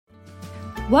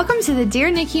Welcome to the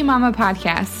Dear NICU Mama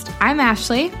podcast. I'm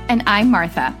Ashley. And I'm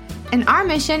Martha. And our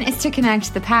mission is to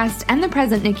connect the past and the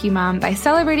present NICU mom by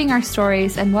celebrating our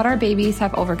stories and what our babies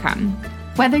have overcome.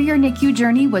 Whether your NICU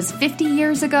journey was 50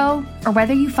 years ago or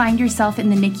whether you find yourself in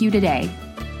the NICU today,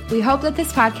 we hope that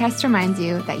this podcast reminds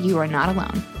you that you are not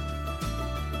alone.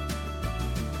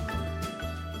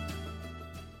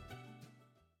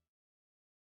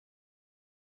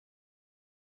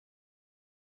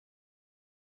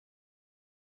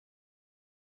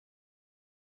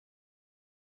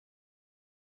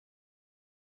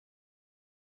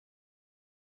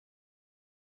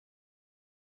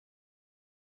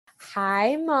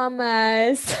 Hi,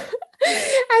 mamas.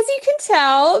 As you can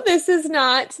tell, this is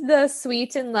not the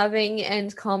sweet and loving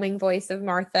and calming voice of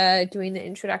Martha doing the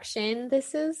introduction.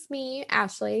 This is me,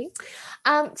 Ashley.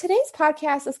 Today's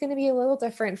podcast is going to be a little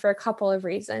different for a couple of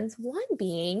reasons. One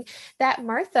being that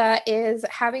Martha is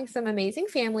having some amazing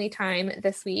family time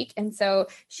this week, and so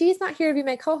she's not here to be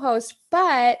my co-host,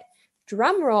 but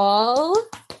drum roll,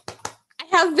 I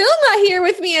have Vilma here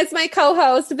with me as my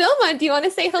co-host. Vilma, do you want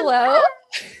to say hello?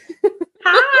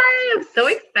 Hi, I'm so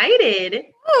excited.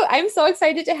 Oh, I'm so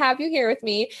excited to have you here with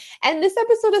me. And this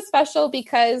episode is special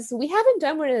because we haven't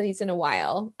done one of these in a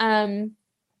while.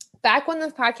 Back when the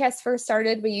podcast first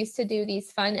started, we used to do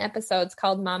these fun episodes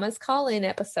called Mamas Call In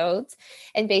episodes.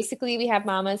 And basically we have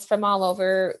mamas from all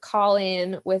over call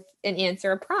in with and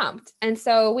answer a prompt. And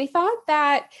so we thought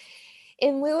that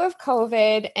in lieu of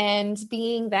COVID and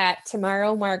being that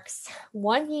tomorrow marks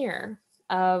 1 year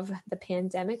of the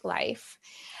pandemic life,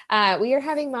 we are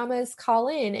having mamas call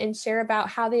in and share about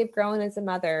how they've grown as a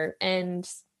mother and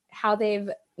how they've,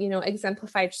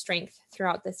 exemplified strength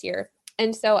throughout this year.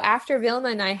 And so after Vilma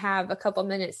and I have a couple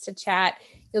minutes to chat,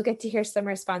 you'll get to hear some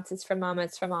responses from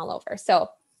mamas from all over. So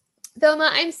Vilma,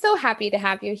 I'm so happy to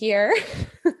have you here.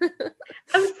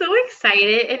 I'm so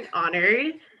excited and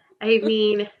honored. I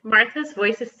mean, Martha's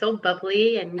voice is so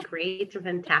bubbly and great and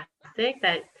fantastic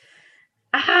that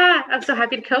I'm so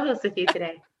happy to co-host with you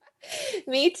today.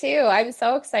 Me too. I'm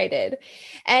so excited.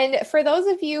 And for those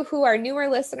of you who are newer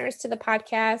listeners to the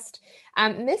podcast,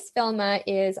 Miss Vilma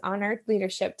is on our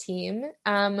leadership team.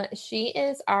 She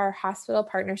is our hospital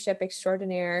partnership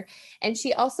extraordinaire, and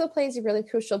she also plays a really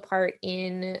crucial part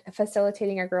in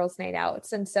facilitating our girls' night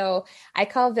outs. And so I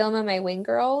call Vilma my wing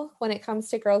girl when it comes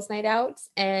to girls' night outs,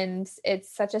 and it's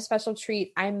such a special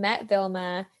treat. I met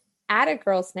Vilma at a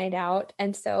girls' night out,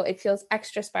 and so it feels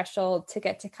extra special to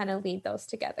get to kind of lead those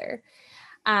together.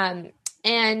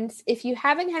 And if you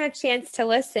haven't had a chance to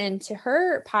listen to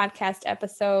her podcast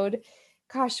episode,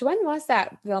 gosh, when was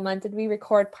that, Vilma? Did we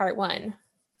record part 1?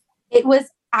 It was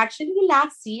actually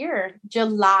last year,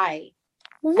 July.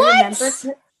 What?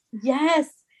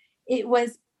 Yes, it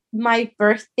was my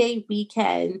birthday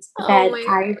weekend that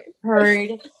I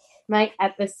heard my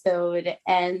episode,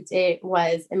 and it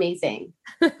was amazing.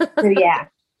 So yeah.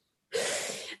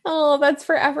 Oh, that's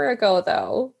forever ago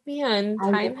though. Man,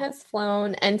 time has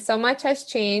flown and so much has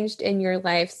changed in your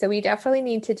life. So we definitely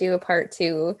need to do a part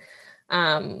 2,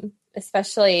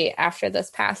 especially after this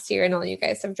past year and all you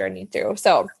guys have journeyed through.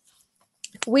 So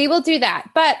we will do that.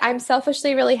 But I'm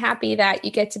selfishly really happy that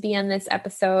you get to be on this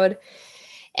episode.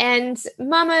 And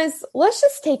mamas, let's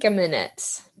just take a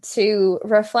minute to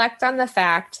reflect on the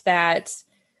fact that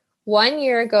 1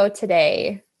 year ago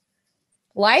today,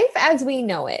 life as we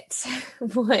know it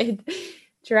would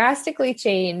drastically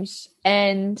change.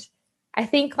 And I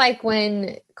think like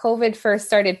when COVID first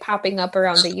started popping up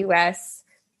around the US,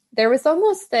 there was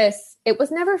almost this, it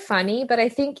was never funny, but I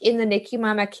think in the NICU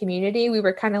mama community, we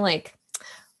were kind of like,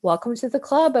 welcome to the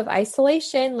club of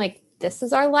isolation. Like, this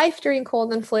is our life during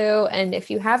cold and flu. And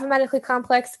if you have a medically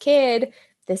complex kid,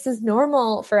 this is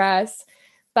normal for us.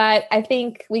 But I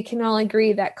think we can all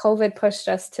agree that COVID pushed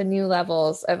us to new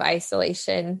levels of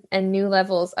isolation and new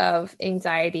levels of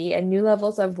anxiety and new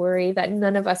levels of worry that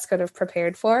none of us could have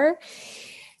prepared for.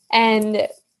 And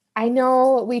I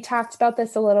know we talked about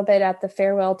this a little bit at the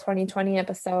Farewell 2020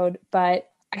 episode, but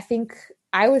I think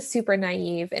I was super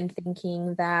naive in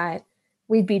thinking that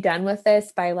we'd be done with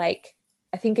this by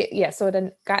so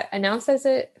it got announced as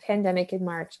a pandemic in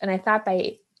March. And I thought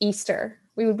by Easter,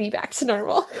 we would be back to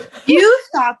normal. You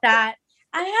thought that.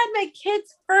 I had my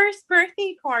kid's first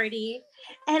birthday party,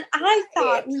 and I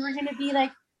thought we were going to be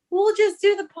like, we'll just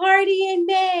do the party in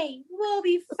May. We'll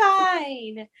be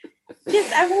fine.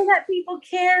 Just I will let people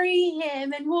carry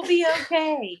him, and we'll be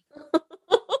okay.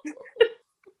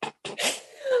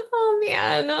 Oh,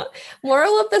 man.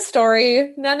 Moral of the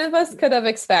story, none of us could have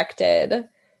expected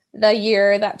the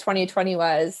year that 2020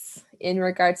 was in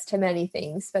regards to many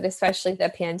things, but especially the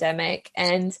pandemic.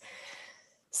 And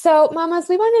So, mamas,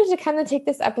 we wanted to kind of take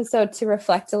this episode to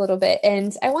reflect a little bit.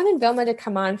 And I wanted Vilma to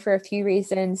come on for a few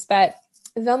reasons. But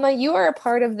Vilma, you are a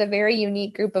part of the very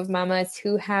unique group of mamas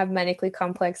who have medically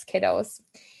complex kiddos.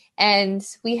 And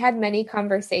we had many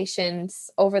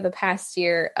conversations over the past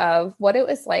year of what it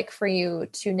was like for you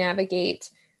to navigate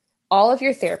all of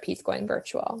your therapies going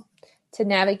virtual, to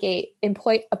navigate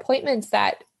appointments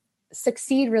that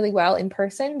succeed really well in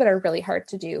person, but are really hard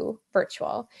to do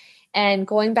virtual, and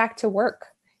going back to work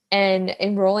and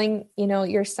enrolling,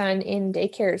 your son in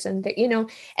daycares and,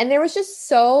 and there was just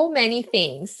so many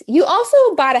things. You also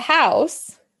bought a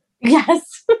house.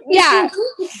 Yes. Yeah.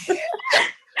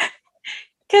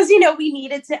 Because, we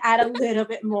needed to add a little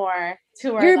bit more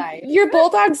to our life. Your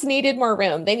bulldogs needed more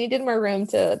room. They needed more room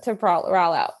to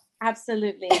roll out.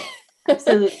 Absolutely.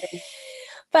 Absolutely.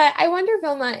 But I wonder,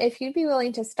 Vilma, if you'd be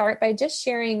willing to start by just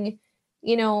sharing,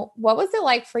 what was it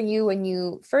like for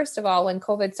you first of all, when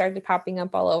COVID started popping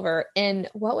up all over, and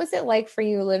what was it like for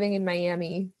you living in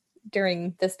Miami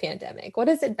during this pandemic? What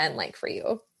has it been like for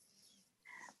you?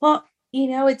 Well,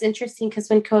 it's interesting because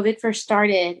when COVID first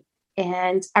started,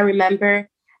 and I remember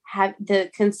have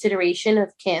the consideration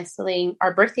of canceling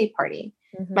our birthday party.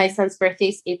 Mm-hmm. My son's birthday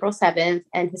is April 7th,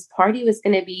 and his party was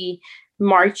going to be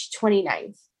March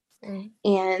 29th. Mm-hmm.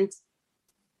 And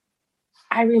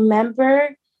I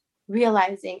remember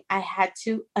realizing I had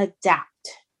to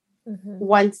adapt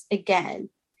once again,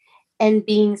 and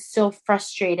being so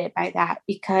frustrated by that,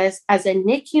 because as a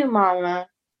NICU mama,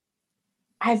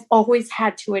 I've always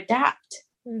had to adapt.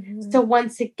 Mm-hmm. So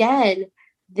once again,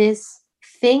 this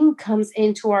thing comes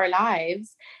into our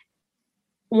lives,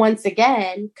 once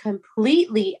again,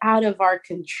 completely out of our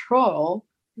control.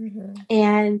 Mm-hmm.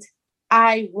 And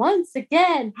I once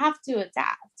again have to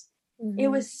adapt. Mm-hmm.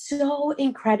 It was so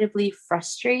incredibly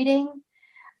frustrating,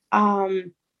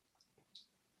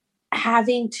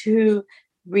 having to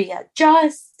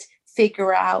readjust,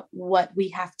 figure out what we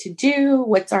have to do,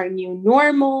 what's our new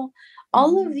normal,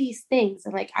 all of these things,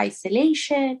 and like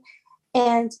isolation.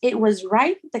 And it was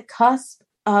right at the cusp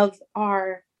of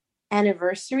our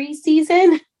anniversary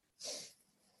season.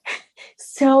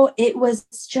 So it was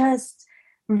just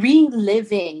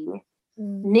reliving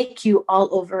NICU all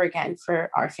over again for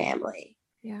our family.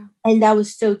 Yeah. And that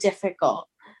was so difficult.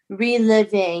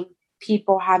 Reliving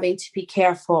people having to be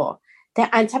careful. The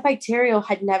antibacterial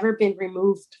had never been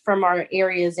removed from our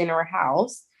areas in our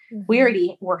house. Mm-hmm. We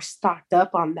already were stocked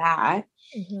up on that.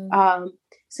 Mm-hmm.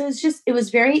 So it was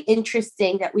very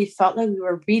interesting that we felt like we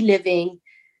were reliving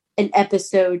an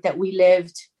episode that we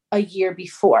lived a year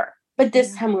before, but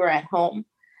this time we were at home.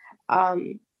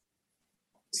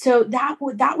 So that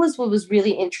was what was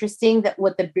really interesting, that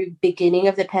what the beginning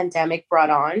of the pandemic brought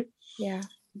on. Yeah.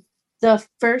 The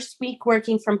first week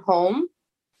working from home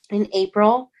in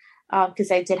April, because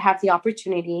I did have the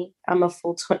opportunity. I'm a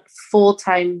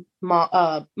full-time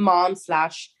mom /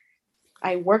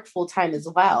 I work full time as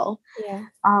well. Yeah.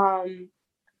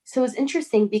 So it was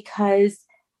interesting because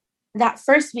that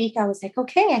first week I was like,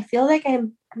 okay, I feel like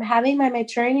I'm having my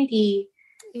maternity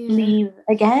leave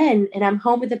again, and I'm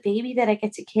home with a baby that I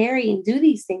get to carry and do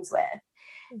these things with.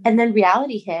 Mm-hmm. And then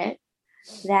reality hit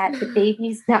that the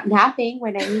baby's not napping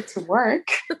when I need to work,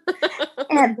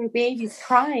 and the baby's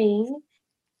crying,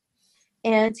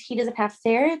 and he doesn't have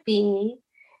therapy.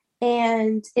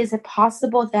 And is it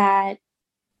possible that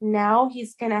now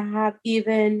he's going to have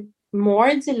even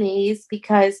more delays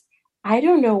because I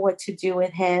don't know what to do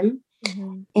with him.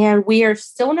 Mm-hmm. And we are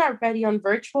still not ready on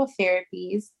virtual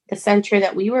therapies. The center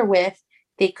that we were with,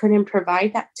 they couldn't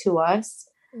provide that to us.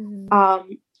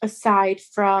 Mm-hmm. Aside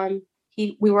from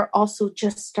we were also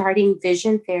just starting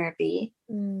vision therapy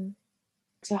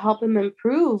to help him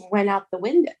improve, went out the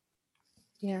window.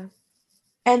 Yeah.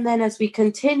 And then as we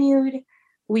continued,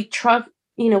 we trucked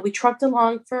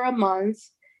along for a month.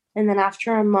 And then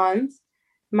after a month,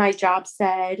 my job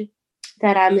said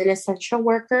that I'm an essential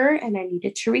worker and I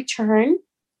needed to return.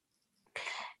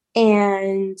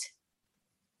 And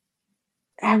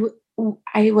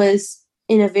I was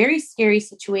in a very scary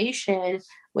situation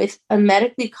with a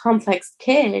medically complex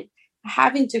kid,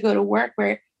 having to go to work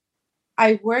where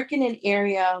I work in an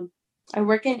area, I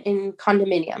work in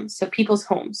condominiums, so people's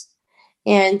homes.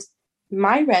 And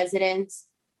my residents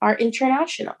are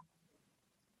international.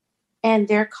 And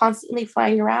they're constantly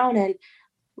flying around. And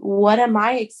what am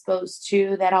I exposed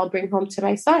to that I'll bring home to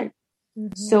my son?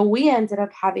 Mm-hmm. So we ended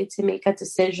up having to make a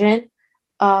decision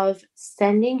of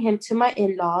sending him to my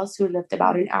in-laws, who lived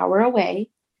about an hour away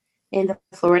in the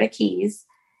Florida Keys.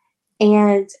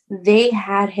 And they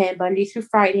had him Monday through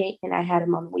Friday, and I had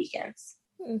him on the weekends.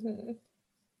 Mm-hmm.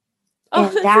 Oh,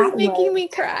 this is making me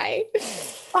cry.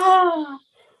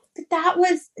 But that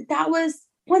was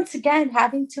once again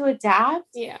having to adapt.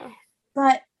 Yeah.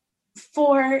 But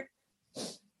for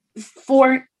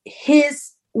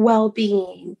his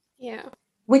well-being, Yeah.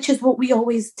 which is what we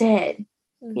always did.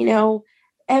 Mm-hmm. You know,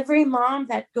 every mom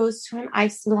that goes to an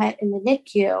isolate in the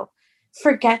NICU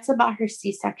forgets about her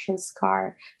C-section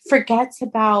scar, forgets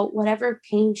about whatever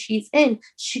pain she's in.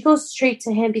 She goes straight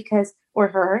to him because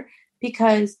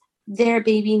their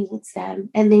baby needs them,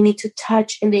 and they need to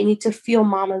touch and they need to feel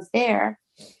mama's there.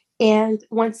 And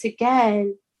once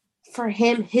again, for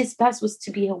him, his best was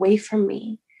to be away from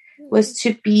me, was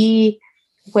to be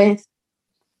with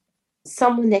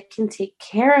someone that can take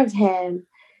care of him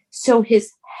so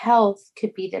his health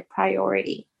could be the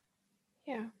priority.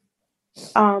 Yeah.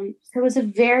 So it was a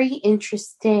very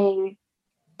interesting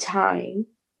time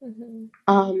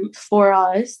for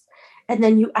us. And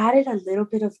then you added a little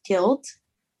bit of guilt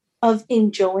of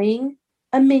enjoying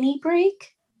a mini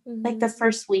break, like the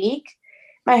first week.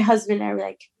 My husband and I were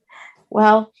like,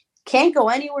 well, can't go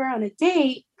anywhere on a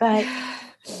date, but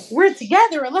we're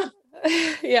together alone.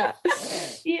 Yeah.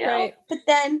 You know? Right. But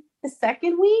then the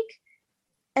second week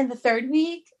and the third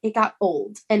week, it got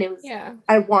old. And it was,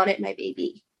 I wanted my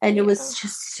baby. And it was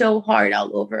just so hard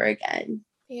all over again.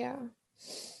 Yeah.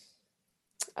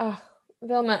 Oh,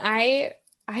 Vilma, I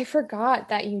forgot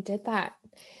that you did that.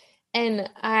 And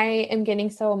I am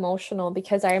getting so emotional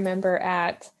because I remember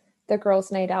at the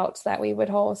girls' night outs that we would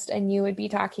host, and you would be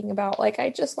talking about, like, I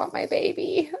just want my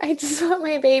baby. I just want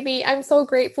my baby. I'm so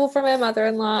grateful for my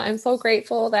mother-in-law. I'm so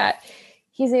grateful that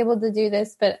he's able to do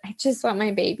this, but I just want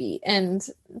my baby. And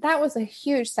that was a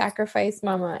huge sacrifice,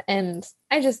 Mama. And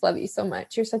I just love you so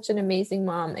much. You're such an amazing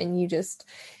mom, and you just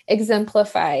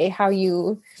exemplify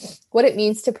what it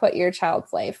means to put your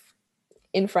child's life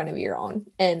in front of your own.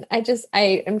 And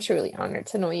I am truly honored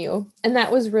to know you. And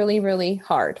that was really, really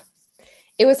hard.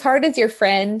 It was hard as your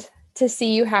friend to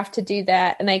see you have to do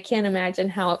that. And I can't imagine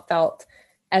how it felt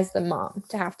as the mom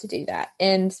to have to do that.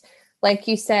 And like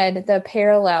you said, the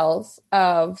parallels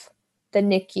of the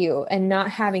NICU and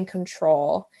not having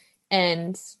control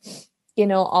and,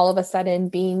 all of a sudden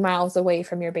being miles away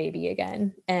from your baby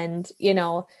again. And,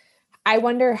 I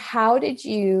wonder, how did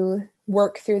you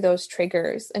work through those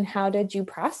triggers and how did you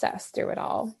process through it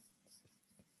all?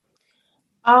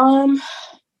 My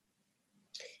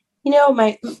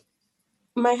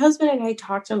husband and I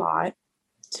talked a lot.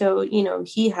 So,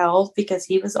 he helped because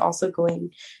he was also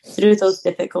going through those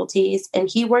difficulties, and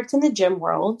he worked in the gym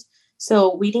world.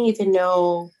 So we didn't even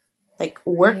know, like,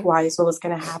 work-wise what was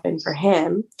going to happen for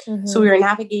him. Mm-hmm. So we were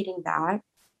navigating that.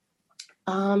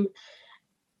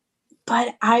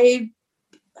 But I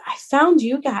found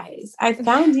you guys. I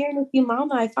found Dear NICU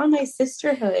Mama. I found my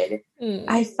sisterhood.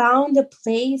 I found a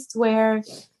place where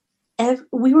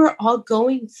we were all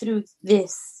going through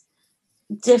this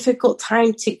difficult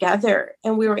time together,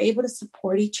 and we were able to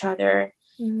support each other.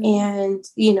 And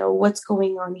what's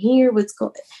going on here,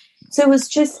 so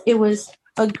it was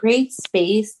a great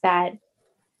space that,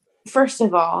 first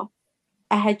of all,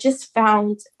 I had just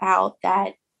found out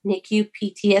that NICU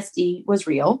PTSD was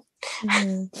real,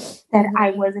 that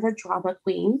I wasn't a drama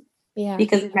queen,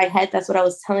 because in my head that's what I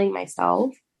was telling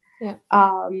myself.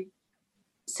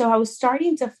 So I was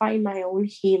starting to find my own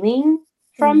healing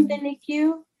from the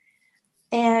NICU.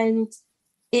 And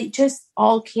it just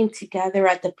all came together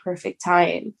at the perfect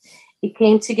time. It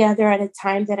came together at a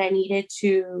time that I needed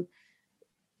to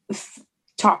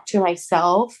talk to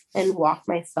myself and walk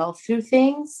myself through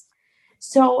things.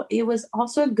 So it was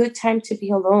also a good time to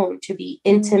be alone, to be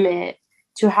intimate,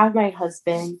 to have my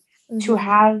husband, to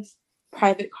have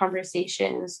private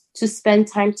conversations, to spend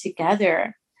time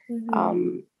together.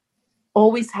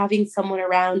 Always having someone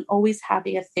around, always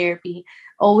having a therapy,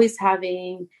 always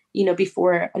having,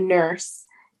 before a nurse.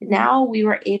 Now we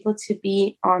were able to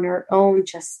be on our own,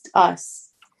 just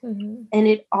us. And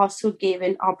it also gave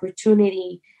an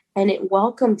opportunity, and it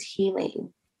welcomed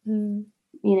healing.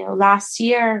 Last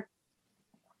year,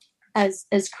 as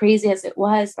crazy as it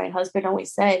was, my husband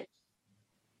always said,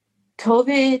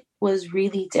 COVID was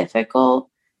really difficult,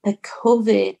 but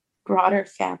COVID brought our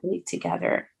family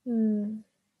together.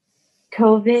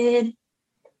 COVID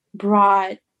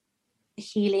brought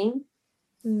healing.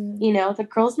 The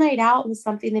girls' night out was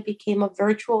something that became a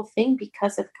virtual thing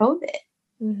because of COVID.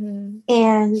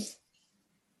 And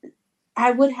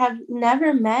I would have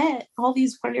never met all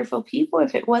these wonderful people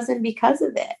if it wasn't because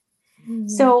of it.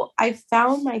 So I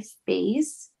found my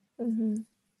space, and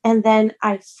then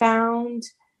I found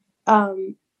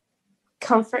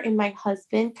comfort in my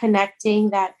husband,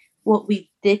 connecting that what we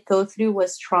did go through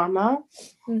was trauma.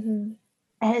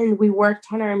 and we worked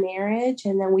on our marriage,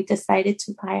 and then we decided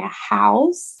to buy a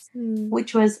house,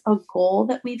 which was a goal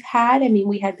that we've had. I mean,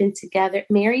 we had been together,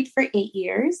 married for 8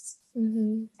 years,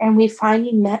 and we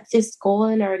finally met this goal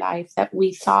in our life that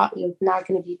we thought was not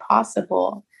going to be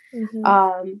possible.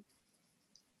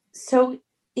 So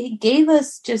it gave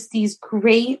us just these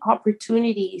great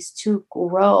opportunities to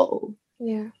grow.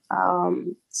 Yeah.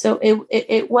 So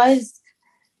it was,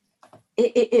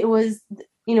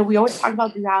 you know, we always talk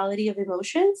about duality of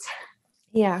emotions.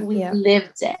 Yeah. We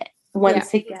lived it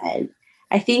once again.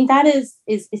 I think that is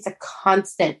a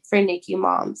constant for NICU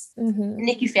moms,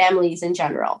 NICU families in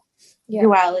general,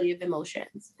 duality of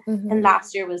emotions. And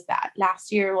last year was that.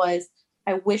 Last year was,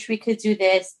 I wish we could do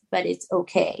this, but it's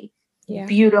okay. Yeah.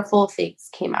 Beautiful things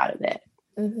came out of it.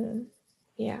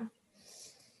 Yeah,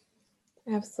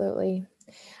 absolutely.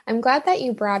 I'm glad that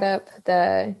you brought up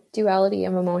the duality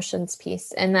of emotions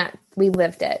piece and that we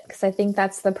lived it, because I think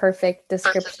that's the perfect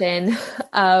description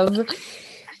of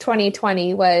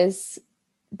 2020. Was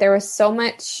there was so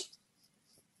much,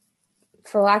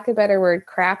 for lack of a better word,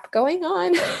 crap going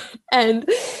on, and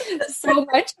so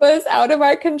much was out of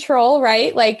our control,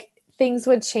 right? Like, things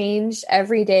would change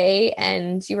every day,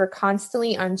 and you were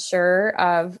constantly unsure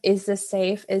of, is this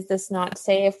safe? Is this not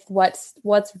safe? What's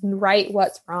right?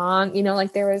 What's wrong? You know,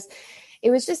 like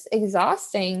it was just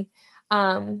exhausting.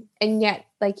 And yet,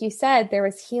 like you said, there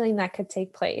was healing that could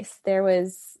take place. There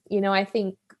was, you know, I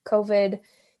think COVID,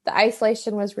 the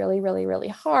isolation was really, really, really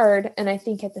hard. And I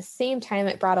think at the same time,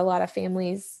 it brought a lot of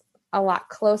families a lot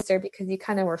closer, because you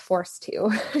kind of were forced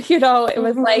to, you know, it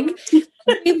was like,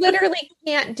 we literally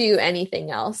can't do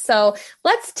anything else. So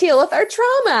let's deal with our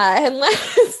trauma and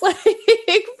let's like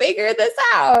figure this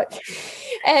out.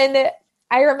 And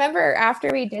I remember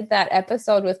after we did that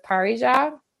episode with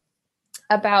Parija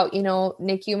about, you know,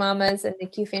 NICU mamas and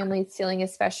NICU families feeling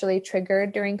especially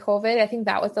triggered during COVID, I think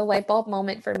that was the light bulb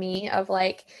moment for me of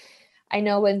like, I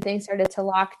know when things started to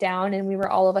lock down and we were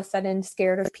all of a sudden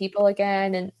scared of people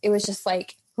again, and it was just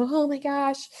like, oh my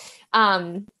gosh,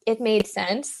 it made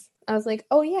sense. I was like,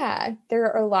 oh yeah, there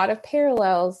are a lot of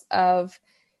parallels of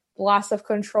loss of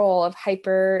control, of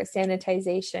hyper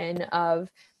sanitization, of,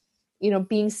 you know,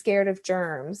 being scared of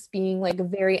germs, being like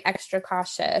very extra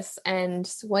cautious.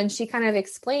 And when she kind of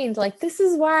explained like, this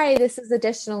is why this is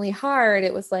additionally hard,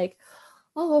 it was like,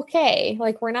 oh, okay.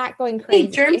 Like, we're not going crazy.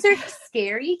 Hey, germs are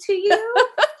scary to you?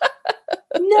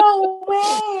 No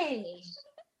way.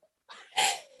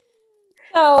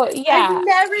 So, yeah. I've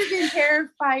never been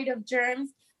terrified of germs.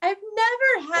 I've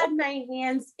never had my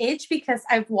hands itch because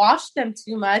I've washed them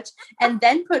too much and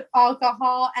then put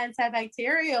alcohol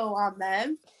antibacterial on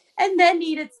them and then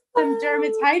needed some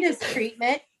dermatitis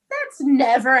treatment. That's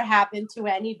never happened to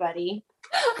anybody.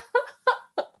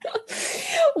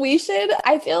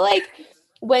 I feel like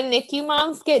when NICU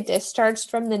moms get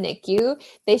discharged from the NICU,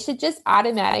 they should just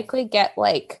automatically get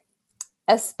like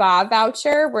a spa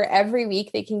voucher where every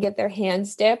week they can get their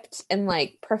hands dipped and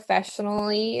like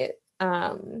professionally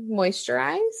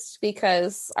moisturized,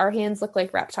 because our hands look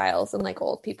like reptiles and like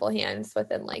old people hands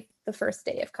within like the first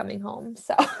day of coming home.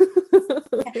 So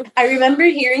I remember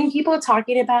hearing people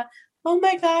talking about, oh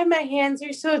my God, my hands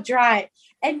are so dry.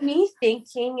 And me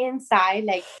thinking inside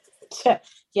like,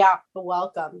 yeah,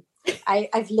 welcome.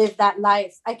 I've lived that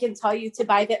life. I can tell you to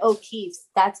buy the O'Keeffe's.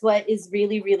 That's what is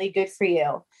really, really good for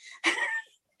you.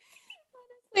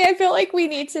 I feel like we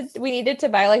needed to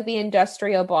buy like the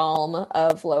industrial balm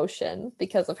of lotion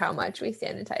because of how much we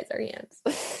sanitize our hands.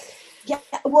 Yeah,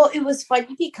 well, it was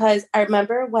funny because I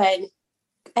remember when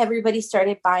everybody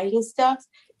started buying stuff.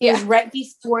 It was right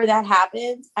before that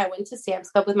happened. I went to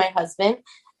Sam's Club with my husband,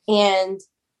 and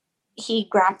he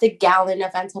grabbed a gallon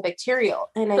of antibacterial,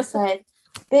 and I said,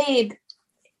 babe,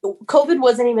 COVID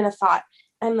wasn't even a thought.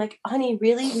 I'm like, honey,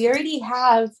 really? We already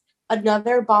have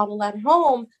another bottle at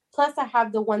home. Plus I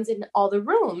have the ones in all the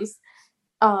rooms.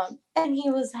 And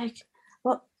he was like,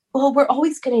 well, we're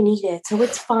always going to need it. So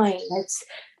it's fine.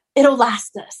 It'll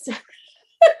last us.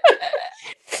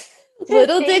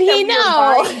 Little did he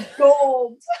know.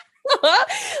 Gold.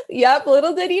 Yep.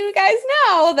 Little did you guys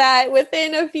know that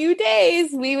within a few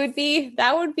days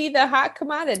that would be the hot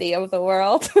commodity of the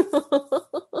world.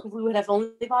 We would have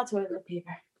only bought toilet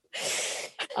paper.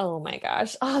 Oh my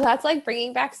gosh. Oh, that's like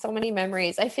bringing back so many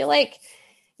memories. I feel like,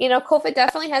 you know, COVID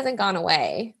definitely hasn't gone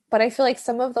away, but I feel like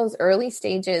some of those early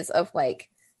stages of like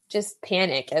just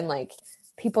panic and like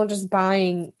people just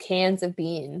buying cans of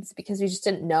beans because we just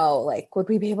didn't know, like, would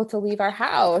we be able to leave our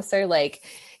house, or like,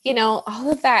 you know, all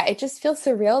of that. It just feels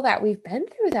surreal that we've been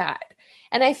through that.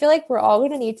 And I feel like we're all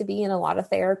going to need to be in a lot of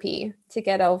therapy to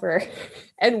get over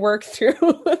and work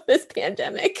through this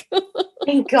pandemic.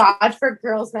 Thank God for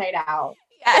Girls Night Out.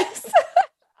 Yes.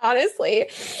 Honestly.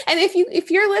 And if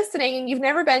you're listening and you've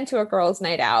never been to a girls'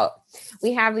 night out,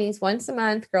 we have these once a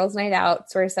month girls' night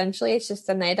outs where essentially it's just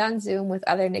a night on Zoom with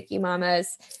other NICU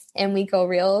mamas, and we go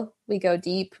real, we go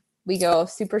deep, we go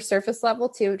super surface level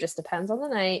too, just depends on the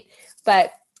night.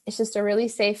 But it's just a really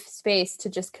safe space to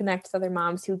just connect with other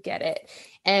moms who get it.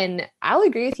 And I'll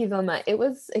agree with you, Vilma. It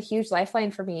was a huge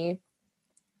lifeline for me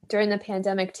during the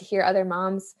pandemic to hear other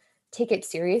moms take it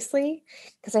seriously,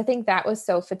 because I think that was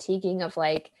so fatiguing of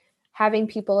like having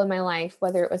people in my life,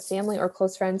 whether it was family or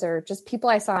close friends or just people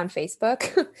I saw on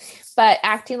Facebook, but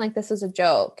acting like this was a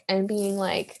joke and being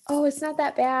like, oh, it's not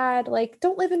that bad. Like,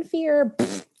 don't live in fear,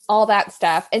 all that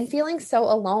stuff, and feeling so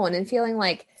alone and feeling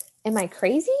like, am I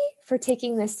crazy for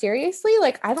taking this seriously?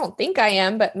 Like, I don't think I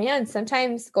am, but man,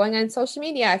 sometimes going on social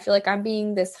media, I feel like I'm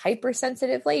being this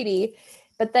hypersensitive lady.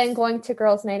 But then going to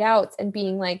girls' night outs and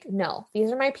being like, no,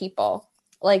 these are my people.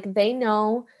 Like, they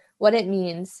know what it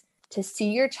means to see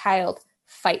your child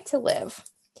fight to live.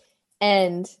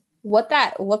 And what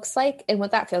that looks like and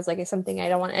what that feels like is something I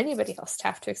don't want anybody else to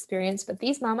have to experience, but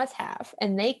these mamas have,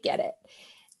 and they get it.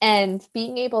 And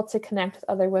being able to connect with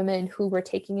other women who were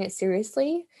taking it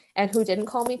seriously and who didn't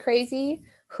call me crazy,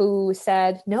 who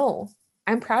said, no,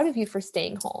 I'm proud of you for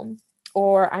staying home,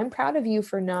 or I'm proud of you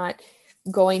for not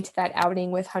going to that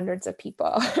outing with hundreds of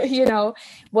people,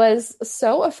 was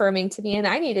so affirming to me. And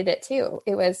I needed it too.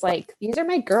 It was like, these are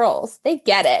my girls. They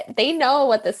get it. They know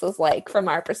what this was like from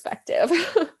our perspective.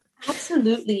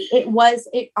 Absolutely.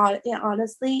 Honestly,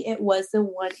 it was the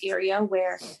one area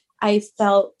where I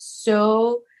felt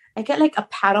I get like a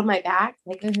pat on my back.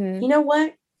 Like, you know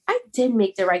what? I did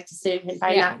make the right decision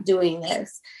by not doing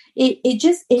this.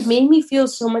 It made me feel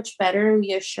so much better and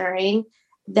reassuring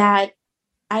that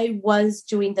I was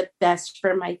doing the best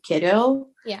for my kiddo.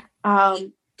 Yeah.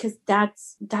 Because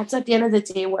that's at the end of the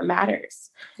day what matters.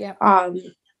 Yeah.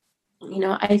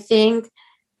 I think,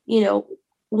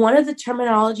 one of the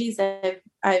terminologies that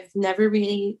I've never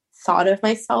really thought of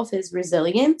myself is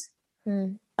resilient.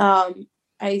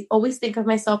 I always think of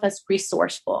myself as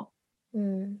resourceful,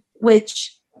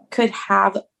 which could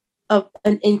have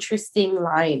an interesting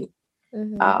line.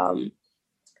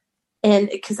 And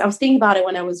because I was thinking about it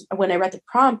when I read the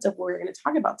prompt of what we're going to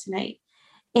talk about tonight,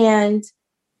 and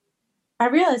I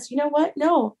realized, you know what?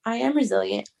 No, I am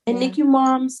resilient, and NICU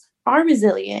moms are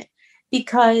resilient,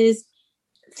 because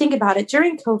think about it.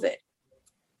 During COVID,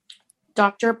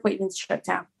 doctor appointments shut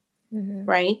down,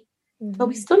 right? But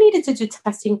we still needed to do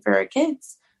testing for our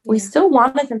kids. We still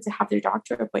wanted them to have their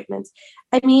doctor appointments.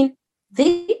 I mean,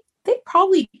 they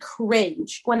probably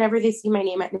cringe whenever they see my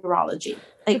name at neurology,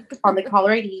 like on the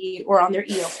caller ID or on their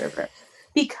email server,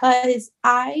 because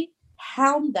I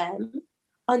hound them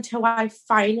until I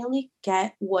finally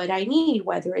get what I need,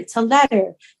 whether it's a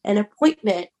letter, an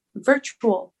appointment,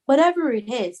 virtual, whatever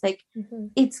it is. Like,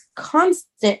 it's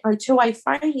constant until I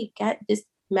finally get this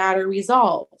matter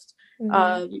resolved.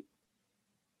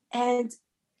 And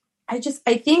I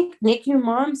think NICU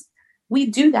moms, we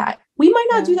do that. We might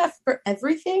not do that for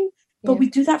everything, but we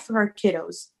do that for our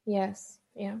kiddos. Yes.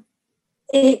 Yeah.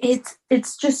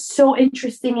 It's just so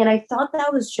interesting. And I thought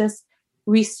that was just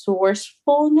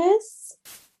resourcefulness,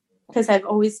 because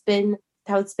that's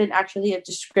been actually a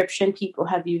description people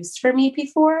have used for me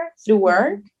before through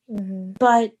work.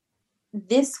 But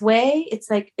this way, it's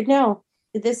like, no,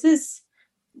 this is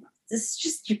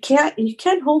just, you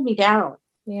can't hold me down.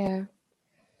 Yeah.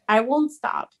 I won't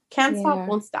stop. Can't stop,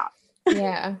 won't stop.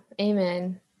 Yeah.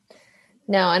 Amen.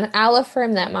 No, and I'll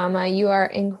affirm that, Mama. You are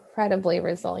incredibly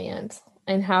resilient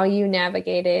in how you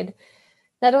navigated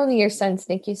not only your son's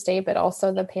NICU stay, but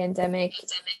also the pandemic,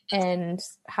 and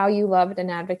how you loved and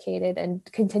advocated and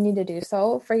continue to do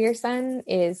so for your son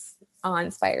is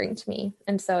awe-inspiring to me.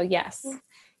 And so, yes,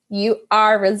 you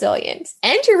are resilient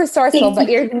and you're resourceful, but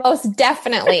you're most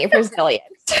definitely resilient.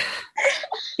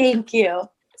 Thank you.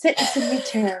 It's a new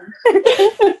term.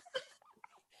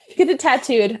 Get it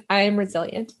tattooed. I am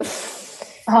resilient.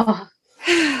 Oh.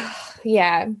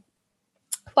 Yeah.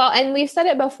 Well, and we've said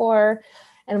it before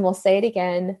and we'll say it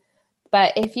again,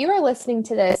 but if you are listening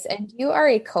to this and you are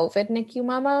a COVID NICU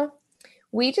mama,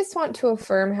 we just want to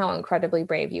affirm how incredibly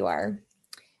brave you are.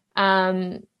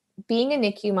 Being a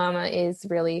NICU mama is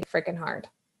really freaking hard.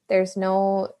 There's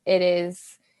no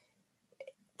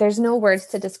words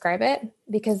to describe it,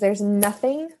 because there's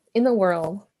nothing in the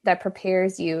world that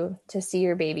prepares you to see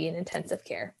your baby in intensive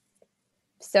care.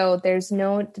 So there's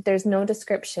no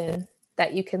description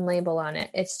that you can label on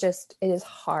it. It is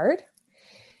hard.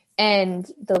 And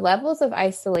the levels of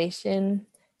isolation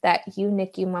that you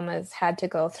NICU mamas had to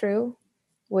go through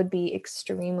would be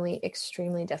extremely,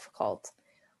 extremely difficult.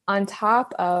 On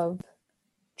top of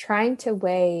trying to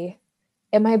weigh,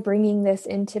 am I bringing this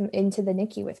into the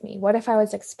NICU with me? What if I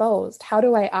was exposed? How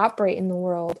do I operate in the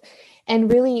world?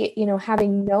 And really,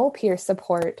 having no peer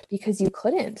support because you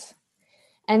couldn't.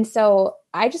 And so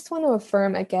I just want to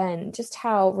affirm again just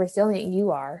how resilient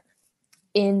you are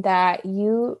in that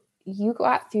you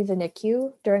got through the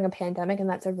NICU during a pandemic, and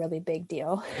that's a really big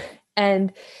deal.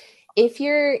 And if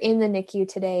you're in the NICU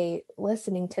today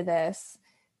listening to this,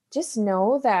 just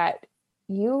know that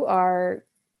you are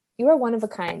one of a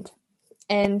kind,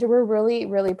 and we're really,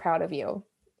 really proud of you.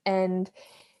 And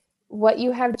what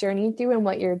you have journeyed through and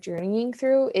what you're journeying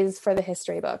through is for the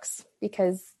history books,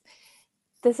 because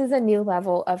this is a new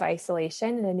level of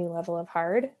isolation and a new level of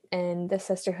hard, and the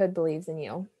sisterhood believes in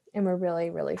you, and we're really,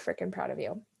 really freaking proud of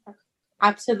you.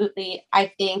 Absolutely.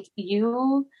 I think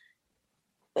you,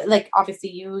 like, obviously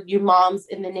you moms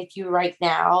in the NICU right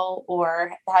now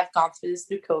or have gone through this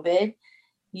through COVID,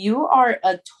 you are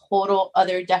a total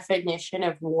other definition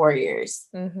of warriors.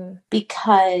 Mm-hmm.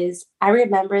 Because I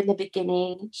remember in the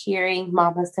beginning hearing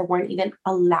mamas that weren't even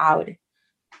allowed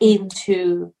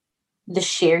into the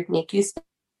shared NICU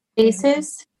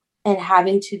spaces and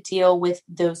having to deal with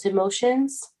those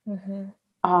emotions.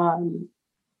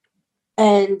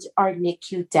 And our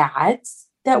NICU dads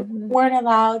that weren't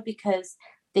allowed because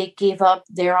they gave up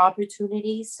their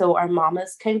opportunity so our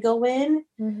mamas can go in.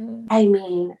 I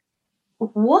mean,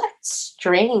 what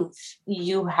strength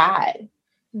you had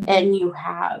and you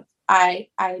have.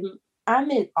 I'm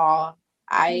in awe.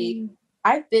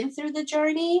 I've been through the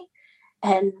journey,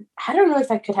 and I don't know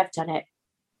if I could have done it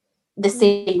the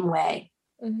same way.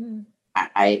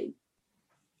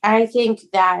 I think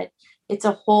that it's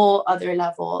a whole other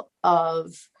level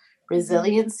of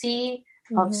resiliency,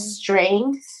 of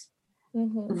strength,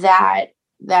 that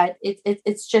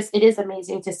it's just, it is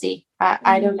amazing to see.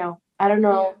 I don't know. I don't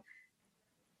know.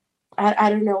 I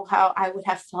don't know how I would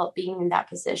have felt being in that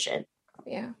position.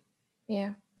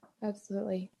 Yeah,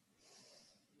 absolutely.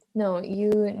 No, you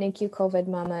NICU COVID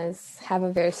mamas have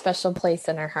a very special place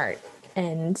in our heart.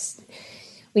 And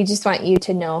we just want you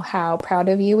to know how proud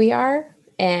of you we are.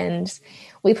 And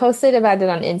we posted about it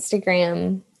on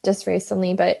Instagram just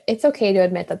recently, but it's okay to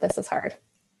admit that this is hard.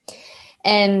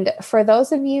 And for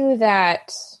those of you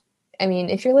that,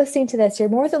 if you're listening to this, you're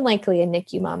more than likely a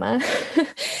NICU mama.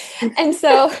 And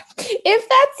so if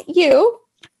that's you,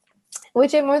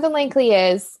 which it more than likely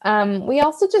is, we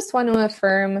also just want to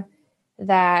affirm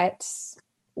that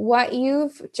what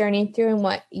you've journeyed through and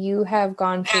what you have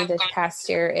gone through this past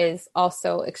year is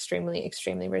also extremely,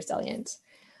 extremely resilient.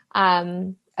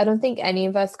 I don't think any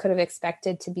of us could have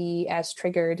expected to be as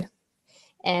triggered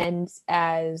and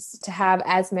as to have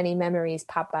as many memories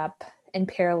pop up and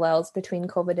parallels between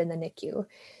COVID and the NICU.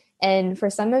 And for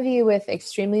some of you with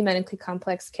extremely medically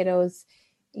complex kiddos,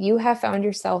 you have found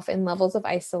yourself in levels of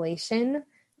isolation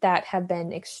that have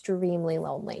been extremely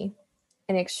lonely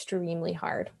and extremely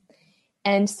hard.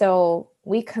 And so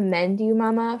we commend you,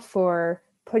 Mama, for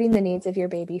putting the needs of your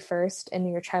baby first and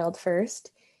your child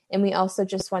first. And we also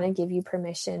just want to give you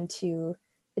permission to,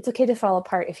 it's okay to fall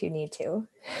apart if you need to.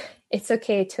 It's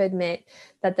okay to admit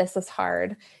that this is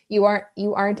hard. You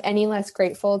aren't any less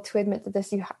grateful to admit that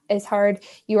this is hard.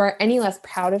 You aren't any less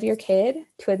proud of your kid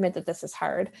to admit that this is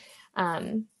hard.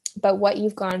 But what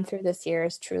you've gone through this year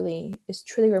is truly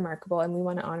remarkable, and we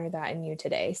want to honor that in you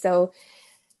today. So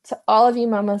to all of you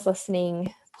mamas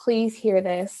listening, please hear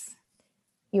this.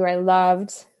 You are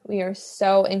loved. We are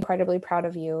so incredibly proud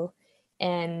of you.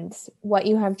 And what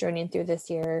you have journeyed through this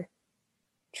year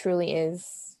truly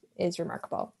is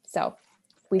remarkable. So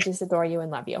we just adore you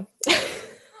and love you.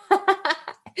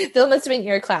 Bill must have been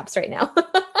ear claps right now.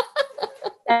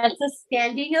 That's a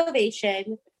standing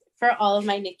ovation for all of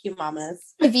my NICU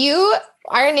mamas. If you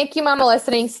are a NICU mama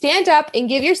listening, stand up and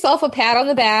give yourself a pat on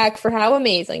the back for how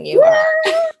amazing you are.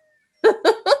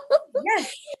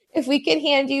 Yes. If we could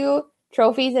hand you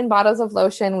trophies and bottles of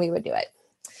lotion, we would do it.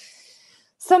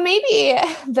 So maybe,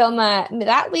 Vilma,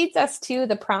 that leads us to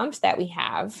the prompt that we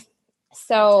have.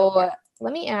 So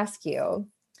let me ask you.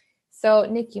 So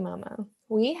NICU mama,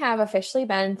 we have officially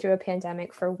been through a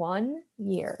pandemic for 1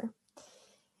 year.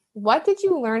 What did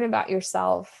you learn about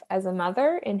yourself as a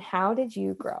mother, and how did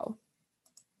you grow?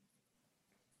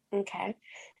 Okay.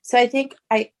 So I think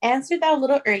I answered that a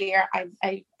little earlier.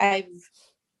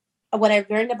 What I've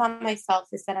learned about myself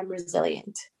is that I'm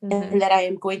resilient, and that I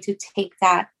am going to take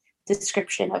that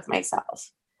description of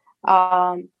myself.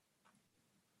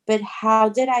 But how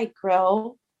did I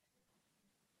grow?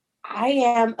 I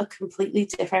am a completely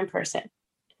different person.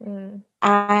 Mm.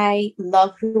 I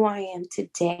love who I am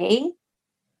today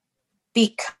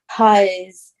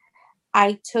because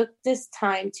I took this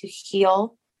time to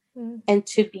heal and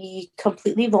to be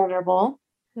completely vulnerable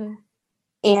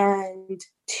and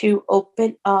to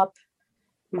open up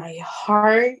my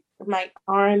heart, my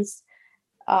arms,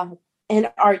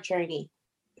 and our journey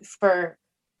for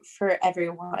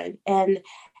everyone. And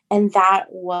that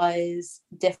was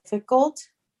difficult.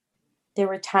 There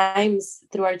were times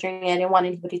through our journey I didn't want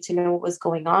anybody to know what was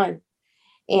going on.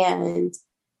 And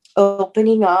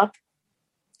opening up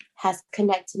has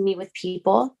connected me with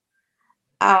people.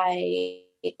 I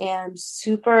am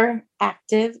super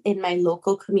active in my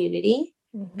local community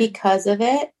because of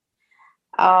it.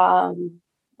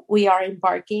 We are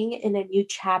embarking in a new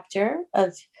chapter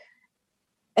of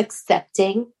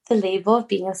accepting the label of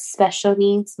being a special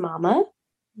needs mama.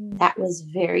 That was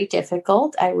very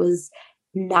difficult. I was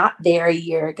not there a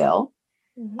year ago.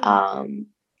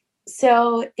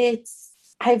 So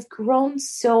I've grown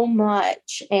so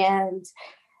much, and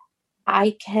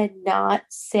I cannot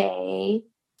say,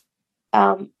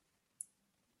 no,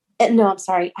 I'm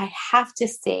sorry. I have to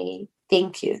say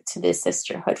thank you to this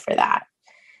sisterhood for that,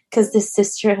 because this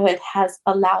sisterhood has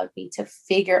allowed me to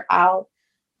figure out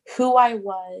who I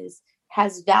was,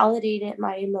 has validated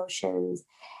my emotions,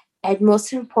 and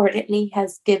most importantly,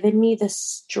 has given me the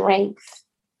strength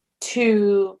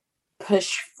to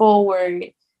push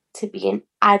forward, to be an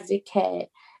advocate,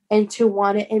 and to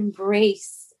want to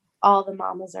embrace all the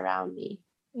mamas around me.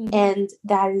 And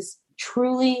that is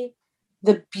truly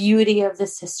the beauty of the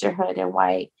sisterhood and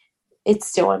why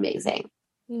it's so amazing.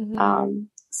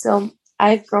 So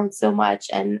I've grown so much,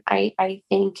 and I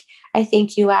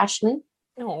thank you, Ashley,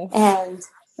 and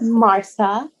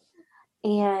Martha,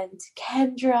 and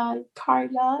Kendra, and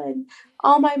Carla, and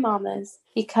all my mamas,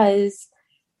 because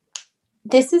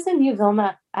this is a new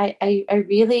Vilma. I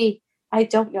really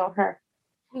don't know her.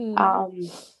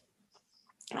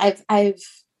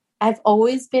 I've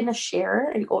always been a sharer,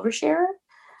 an oversharer,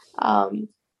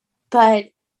 but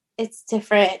it's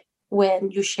different when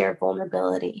you share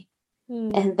vulnerability,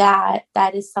 and that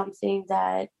is something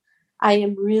that I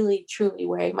am really truly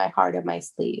wearing my heart on my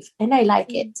sleeve, and I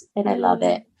like it, and I love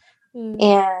it,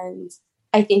 and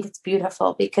I think it's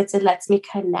beautiful because it lets me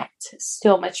connect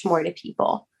so much more to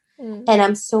people, and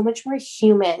I'm so much more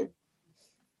human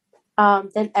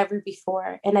than ever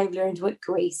before, and I've learned what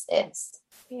grace is.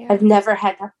 I've never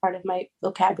had that part of my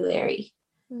vocabulary,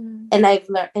 and I've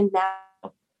learned, and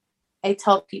now I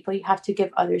tell people you have to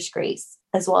give others grace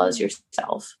as well as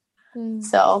yourself.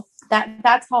 So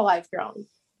that's how I've grown.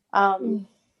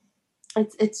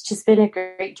 It's just been a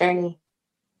great journey.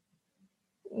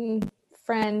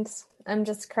 Friends, I'm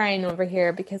just crying over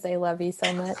here because I love you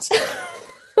so much.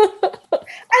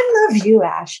 I love you,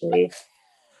 Ashley.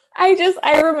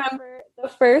 I remember the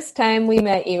first time we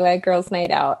met you at Girls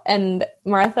Night Out, and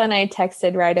Martha and I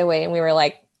texted right away, and we were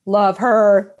like, love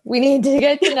her. We need to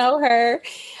get to know her.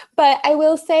 But I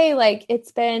will say, like,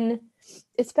 it's been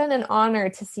an honor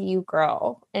to see you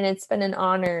grow, and it's been an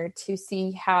honor to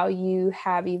see how you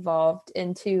have evolved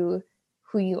into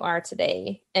who you are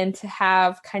today, and to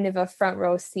have kind of a front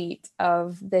row seat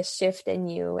of this shift in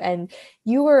you. And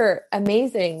you were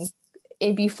amazing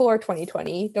before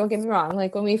 2020. Don't get me wrong.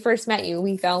 Like, when we first met you,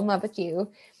 we fell in love with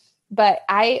you. But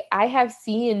I have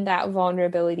seen that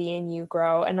vulnerability in you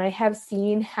grow, and I have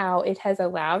seen how it has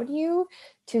allowed you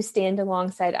to stand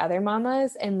alongside other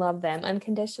mamas and love them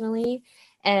unconditionally.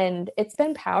 And it's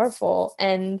been powerful.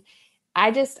 And I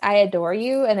adore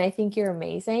you, and I think you're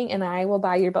amazing, and I will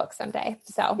buy your book someday.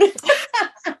 So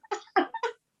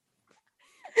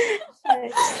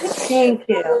thank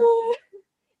you.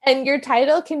 And your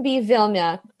title can be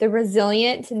Vilma, the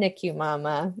Resilient NICU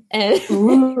Mama. And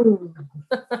Ooh,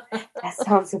 that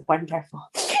sounds wonderful.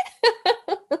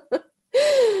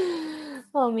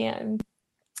 Oh man.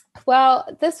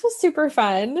 Well, this was super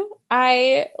fun.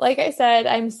 Like I said,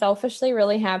 I'm selfishly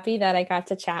really happy that I got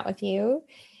to chat with you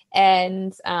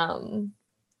and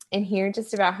hear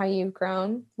just about how you've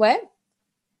grown. What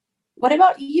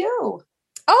about you?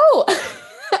 Oh,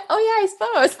 oh yeah, I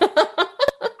suppose.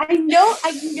 I know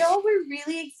we're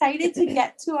really excited to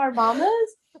get to our mamas,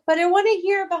 but I want to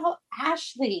hear about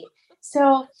Ashley.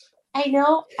 So I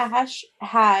know Ash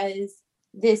has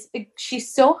this,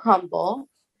 she's so humble,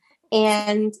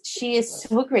 and she is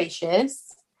so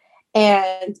gracious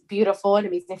and beautiful and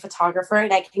amazing photographer,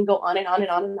 and I can go on and on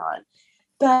and on and on.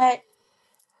 But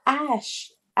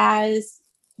Ash, as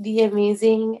the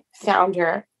amazing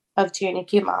founder of Dear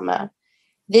NICU Mama,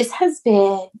 this has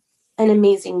been an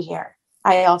amazing year,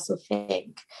 I also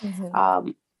think,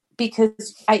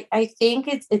 because I think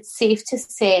it's safe to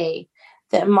say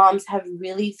that moms have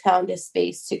really found a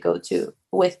space to go to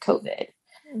with COVID.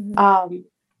 Mhm.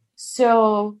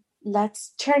 So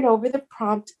let's turn over the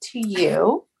prompt to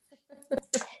you.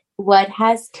 What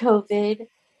has COVID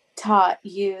taught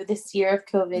you, this year of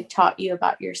COVID taught you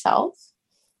about yourself?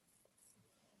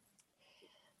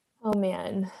 Oh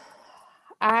man.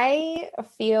 I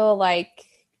feel like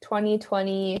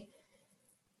 2020,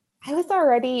 I was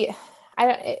already,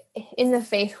 in the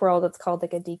faith world, it's called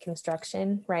like a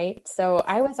deconstruction, right? So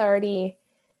I was already,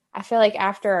 I feel like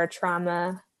after our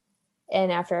trauma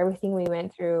and after everything we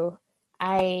went through,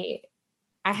 I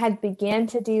I had began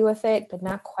to deal with it, but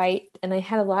not quite. And I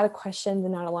had a lot of questions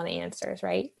and not a lot of answers,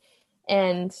 right?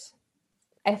 And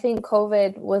I think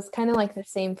COVID was kind of like the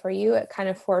same for you. It kind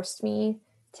of forced me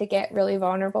to get really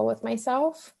vulnerable with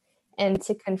myself and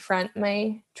to confront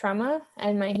my trauma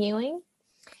and my healing.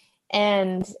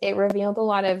 And it revealed a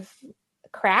lot of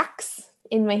cracks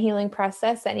in my healing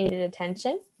process that needed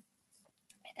attention.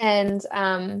 And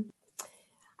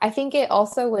I think it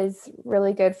also was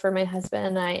really good for my husband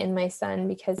and I and my son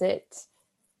because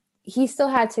he still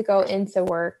had to go into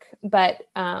work, but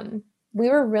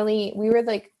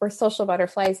we're social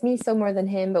butterflies, me so more than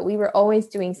him, but we were always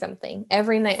doing something.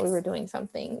 Every night we were doing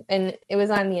something. And it was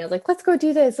on me. I was like, let's go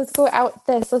do this. Let's go out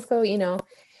this. Let's go,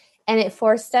 and it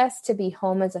forced us to be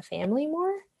home as a family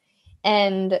more.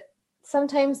 And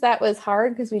sometimes that was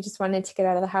hard because we just wanted to get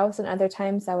out of the house. And other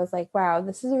times I was like, wow,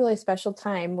 this is a really special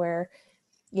time where,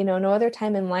 no other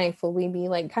time in life will we be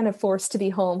like kind of forced to be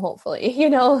home, hopefully,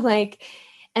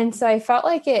 and so I felt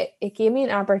like it gave me an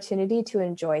opportunity to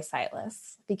enjoy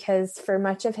Silas because for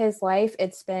much of his life,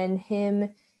 it's been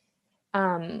him,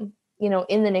 in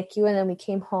the NICU, and then we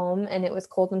came home and it was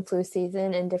cold and flu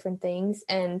season and different things.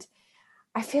 And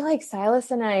I feel like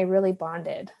Silas and I really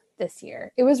bonded this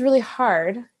year. It was really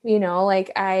hard,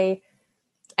 I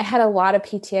had a lot of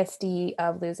PTSD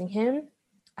of losing him.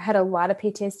 I had a lot of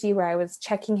PTSD where I was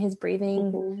checking his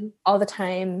breathing all the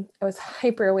time. I was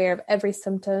hyper aware of every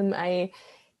symptom. I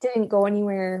didn't go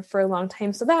anywhere for a long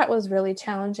time. So that was really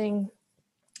challenging.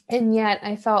 And yet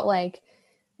I felt like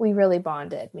we really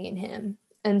bonded, me and him.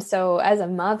 And so as a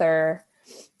mother,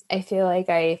 I feel like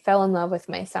I fell in love with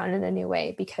my son in a new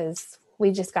way because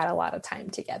we just got a lot of time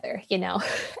together,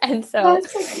 And so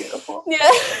That's so beautiful.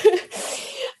 Yeah.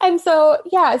 And so,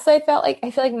 yeah, so I feel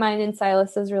like mine and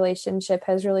Silas's relationship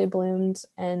has really bloomed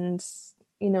and,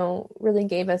 really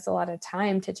gave us a lot of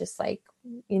time to just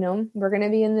we're going to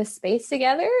be in this space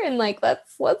together and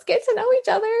let's get to know each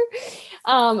other.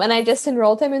 And I just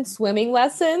enrolled him in swimming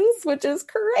lessons, which is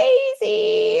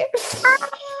crazy.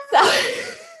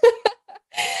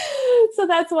 So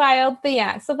that's wild. But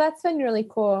yeah, so that's been really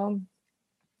cool.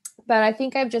 But I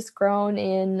think I've just grown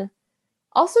in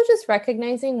also just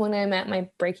recognizing when I'm at my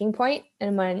breaking point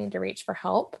and when I need to reach for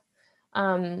help.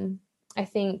 I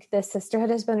think the sisterhood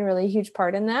has been a really huge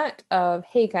part in that of,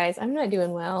 hey guys, I'm not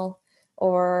doing well,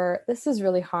 or this is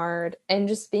really hard. And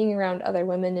just being around other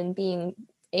women and being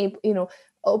able,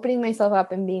 opening myself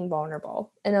up and being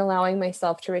vulnerable and allowing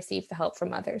myself to receive the help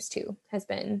from others too has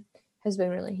been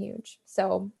really huge.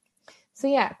 So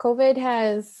yeah, COVID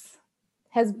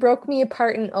has broke me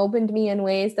apart and opened me in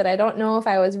ways that I don't know if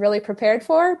I was really prepared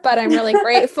for, but I'm really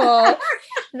grateful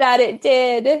that it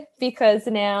did because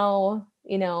now,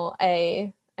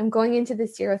 I'm going into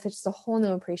this year with just a whole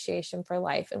new appreciation for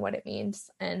life and what it means.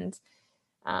 And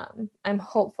I'm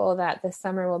hopeful that this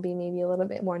summer will be maybe a little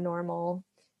bit more normal.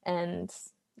 And,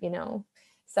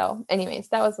 so anyways,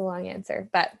 that was a long answer,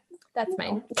 but that's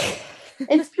mine.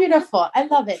 It's beautiful. I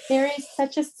love it. There is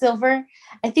such a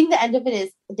I think the end of it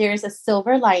is there is a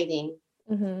silver lining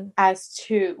as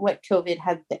to what COVID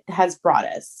has brought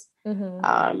us.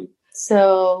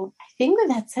 So I think with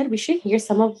that said, we should hear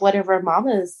some of whatever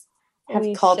mamas have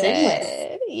called in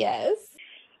with. Yes.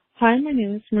 Hi, my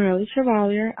name is Marily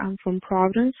Chevalier. I'm from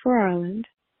Providence, Rhode Island.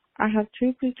 I have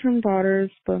 2 preterm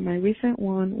daughters, but my recent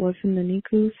one was in the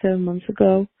NICU 7 months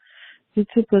ago due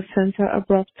to placenta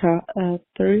abrupta at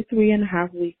 33 and a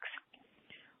half weeks.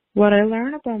 What I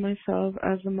learned about myself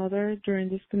as a mother during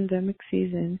this pandemic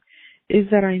season is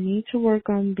that I need to work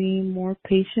on being more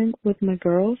patient with my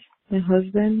girls, my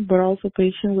husband, but also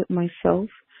patient with myself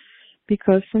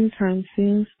because sometimes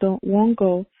things won't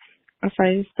go as I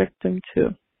expect them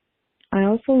to. I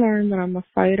also learned that I'm a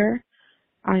fighter,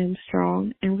 I am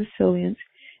strong and resilient,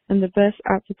 and the best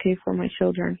advocate for my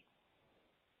children.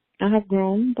 I have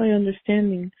grown by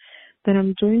understanding that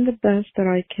I'm doing the best that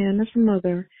I can as a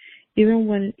mother, even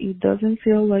when it doesn't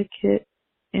feel like it,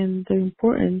 and the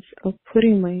importance of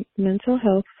putting my mental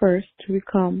health first to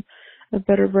become a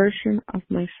better version of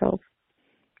myself.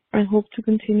 I hope to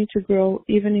continue to grow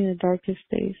even in the darkest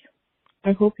days.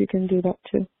 I hope you can do that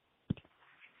too.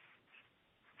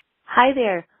 Hi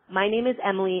there. My name is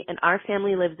Emily, and our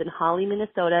family lives in Holly,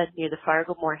 Minnesota, near the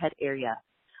Fargo-Moorhead area.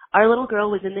 Our little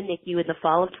girl was in the NICU in the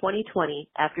fall of 2020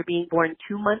 after being born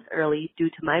 2 months early due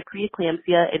to my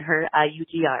preeclampsia in her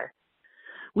IUGR.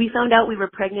 We found out we were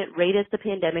pregnant right as the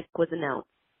pandemic was announced.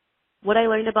 What I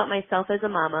learned about myself as a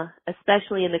mama,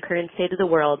 especially in the current state of the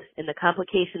world and the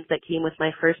complications that came with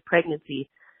my first pregnancy,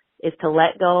 is to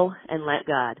let go and let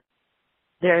God.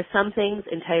 There are some things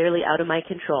entirely out of my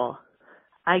control.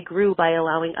 I grew by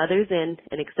allowing others in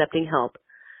and accepting help,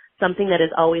 something that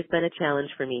has always been a challenge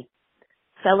for me.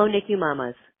 Fellow NICU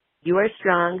mamas, you are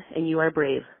strong and you are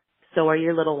brave. So are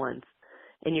your little ones.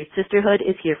 And your sisterhood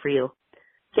is here for you.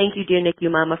 Thank you, dear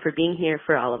NICU mama, for being here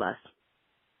for all of us.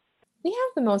 We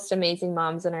have the most amazing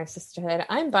moms in our sisterhood.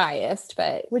 I'm biased,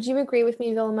 but would you agree with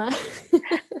me, Vilma?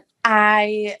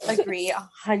 I agree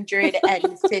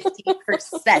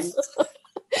 150%.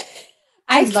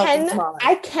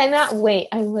 I cannot wait.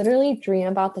 I literally dream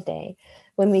about the day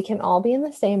when we can all be in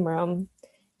the same room,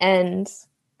 and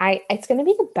it's going to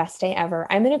be the best day ever.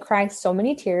 I'm going to cry so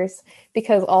many tears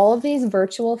because all of these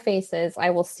virtual faces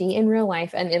I will see in real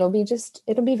life, and it'll be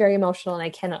very emotional, and I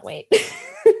cannot wait.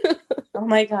 Oh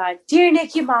my God. Dear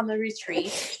NICU Mama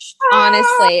Retreat.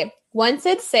 Honestly, once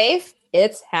it's safe,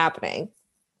 it's happening.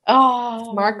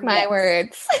 Oh, mark my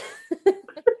words.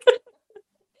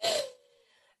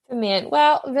 Man,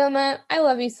 well, Vilma, I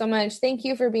love you so much. Thank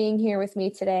you for being here with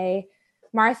me today.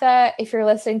 Martha, if you're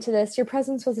listening to this, your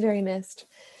presence was very missed.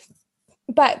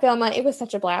 But Vilma, it was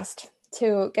such a blast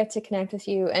to get to connect with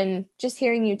you, and just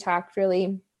hearing you talk,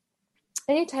 really,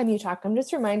 anytime you talk, I'm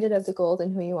just reminded of the gold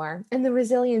in who you are and the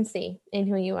resiliency in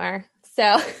who you are.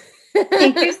 So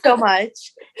thank you so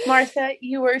much. Martha,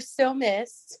 you were so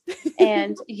missed,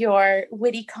 and your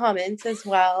witty comments as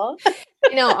well.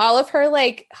 You know, all of her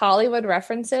like Hollywood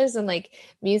references and like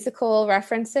musical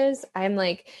references, I'm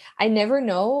like, I never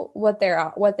know what they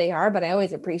are, but I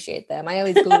always appreciate them. I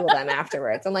always Google them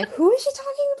afterwards. I'm like, who is she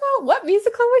talking about? What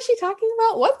musical was she talking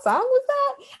about? What song was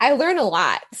that? I learn a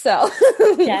lot. So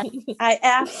yeah, I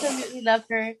absolutely love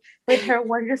her with her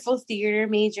wonderful theater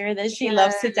major that she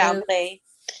loves to downplay.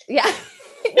 Yeah.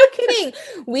 No kidding.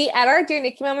 We at our Dear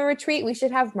NICU Mama retreat, we should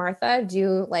have Martha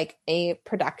do like a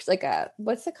production, like a,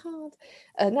 what's it called?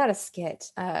 Not a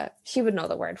skit. She would know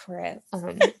the word for it.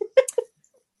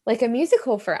 Like a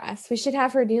musical for us. We should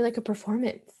have her do like a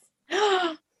performance.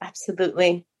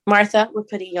 Absolutely. Martha, we're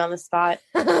putting you on the spot.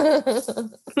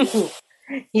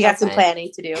 You got some planning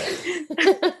to do.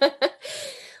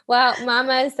 Well,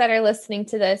 mamas that are listening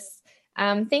to this,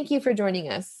 thank you for joining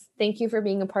us. Thank you for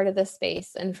being a part of this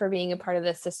space and for being a part of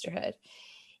this sisterhood.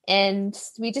 And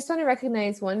we just want to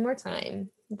recognize one more time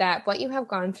that what you have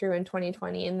gone through in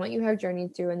 2020 and what you have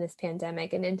journeyed through in this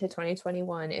pandemic and into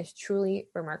 2021 is truly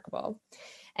remarkable.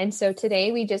 And so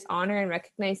today we just honor and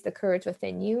recognize the courage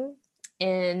within you,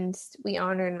 and we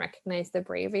honor and recognize the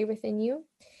bravery within you.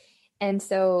 And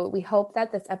so we hope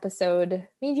that this episode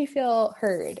made you feel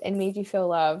heard and made you feel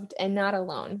loved and not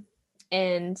alone.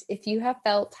 And if you have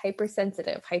felt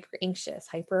hypersensitive, hyper anxious,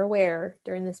 hyper aware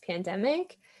during this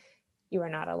pandemic, you are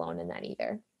not alone in that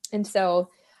either. And so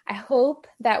I hope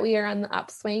that we are on the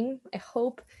upswing. I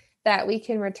hope that we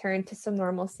can return to some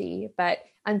normalcy. But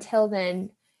until then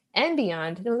and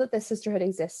beyond, know that the sisterhood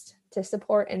exists to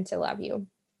support and to love you.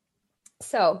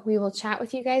 So we will chat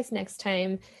with you guys next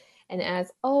time. And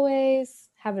as always,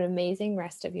 have an amazing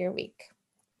rest of your week.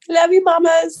 Love you,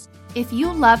 mamas. If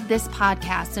you love this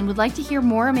podcast and would like to hear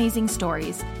more amazing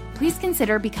stories, please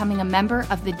consider becoming a member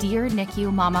of the Dear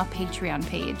NICU Mama Patreon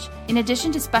page. In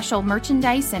addition to special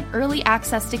merchandise and early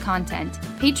access to content,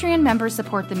 Patreon members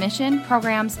support the mission,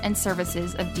 programs, and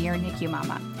services of Dear NICU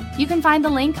Mama. You can find the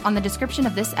link on the description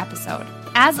of this episode.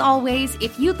 As always,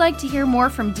 if you'd like to hear more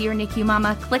from Dear NICU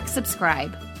Mama, click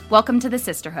subscribe. Welcome to the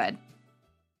sisterhood.